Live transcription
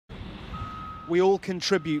We all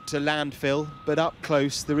contribute to landfill, but up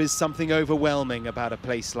close there is something overwhelming about a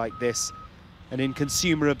place like this. And in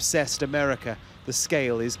consumer-obsessed America, the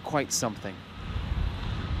scale is quite something.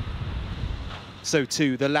 So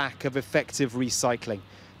too, the lack of effective recycling.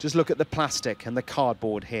 Just look at the plastic and the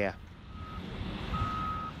cardboard here.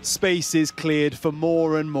 Space is cleared for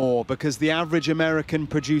more and more because the average American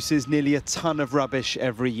produces nearly a ton of rubbish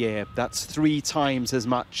every year. That's 3 times as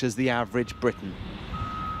much as the average Briton.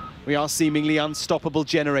 We are seemingly unstoppable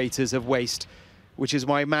generators of waste, which is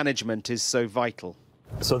why management is so vital.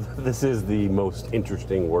 So this is the most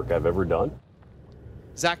interesting work I've ever done.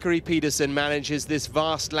 Zachary Peterson manages this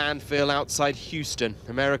vast landfill outside Houston,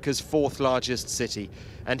 America's 4th largest city.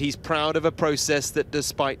 And he's proud of a process that,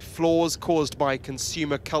 despite flaws caused by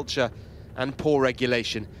consumer culture and poor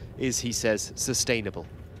regulation, is, he says, sustainable.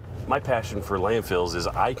 My passion for landfills is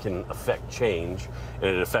I can affect change,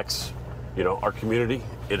 and it affects, our community.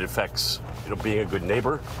 It affects, being a good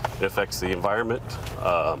neighbor. It affects the environment.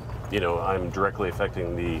 I'm directly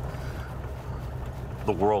affecting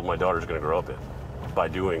the world my daughter's going to grow up in by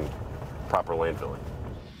doing proper landfilling.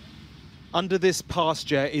 Under this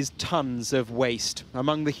pasture is tons of waste.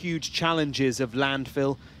 Among the huge challenges of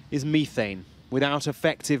landfill is methane. Without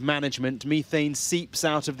effective management, methane seeps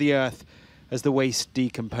out of the earth as the waste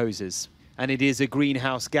decomposes. And it is a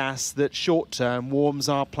greenhouse gas that short-term warms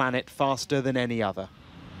our planet faster than any other.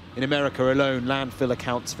 In America alone, landfill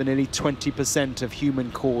accounts for nearly 20% of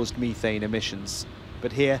human-caused methane emissions.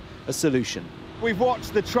 But here, a solution. We've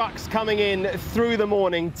watched the trucks coming in through the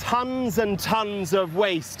morning, tons and tons of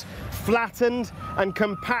waste, flattened and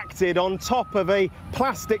compacted on top of a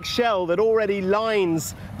plastic shell that already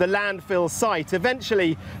lines the landfill site.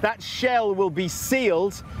 Eventually, that shell will be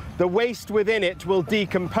sealed, the waste within it will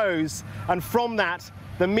decompose, and from that,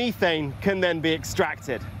 the methane can then be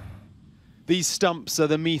extracted. These stumps are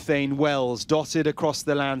the methane wells dotted across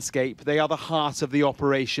the landscape. They are the heart of the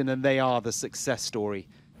operation, and they are the success story.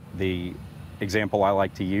 The example I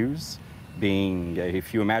like to use being,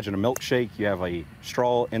 if you imagine a milkshake, you have a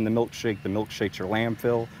straw in the milkshake's your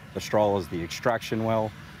landfill, the straw is the extraction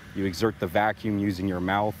well. You exert the vacuum using your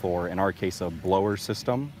mouth, or in our case, a blower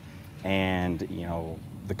system, and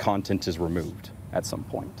the content is removed at some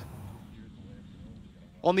point.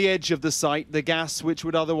 On the edge of the site, the gas, which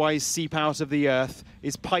would otherwise seep out of the earth,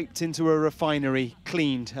 is piped into a refinery,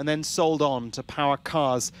 cleaned, and then sold on to power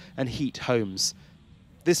cars and heat homes.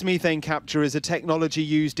 This methane capture is a technology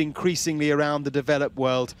used increasingly around the developed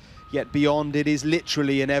world, yet beyond it is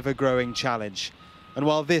literally an ever-growing challenge. And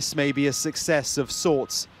while this may be a success of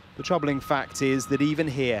sorts, the troubling fact is that even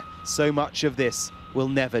here, so much of this will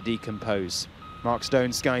never decompose. Mark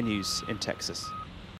Stone, Sky News in Texas.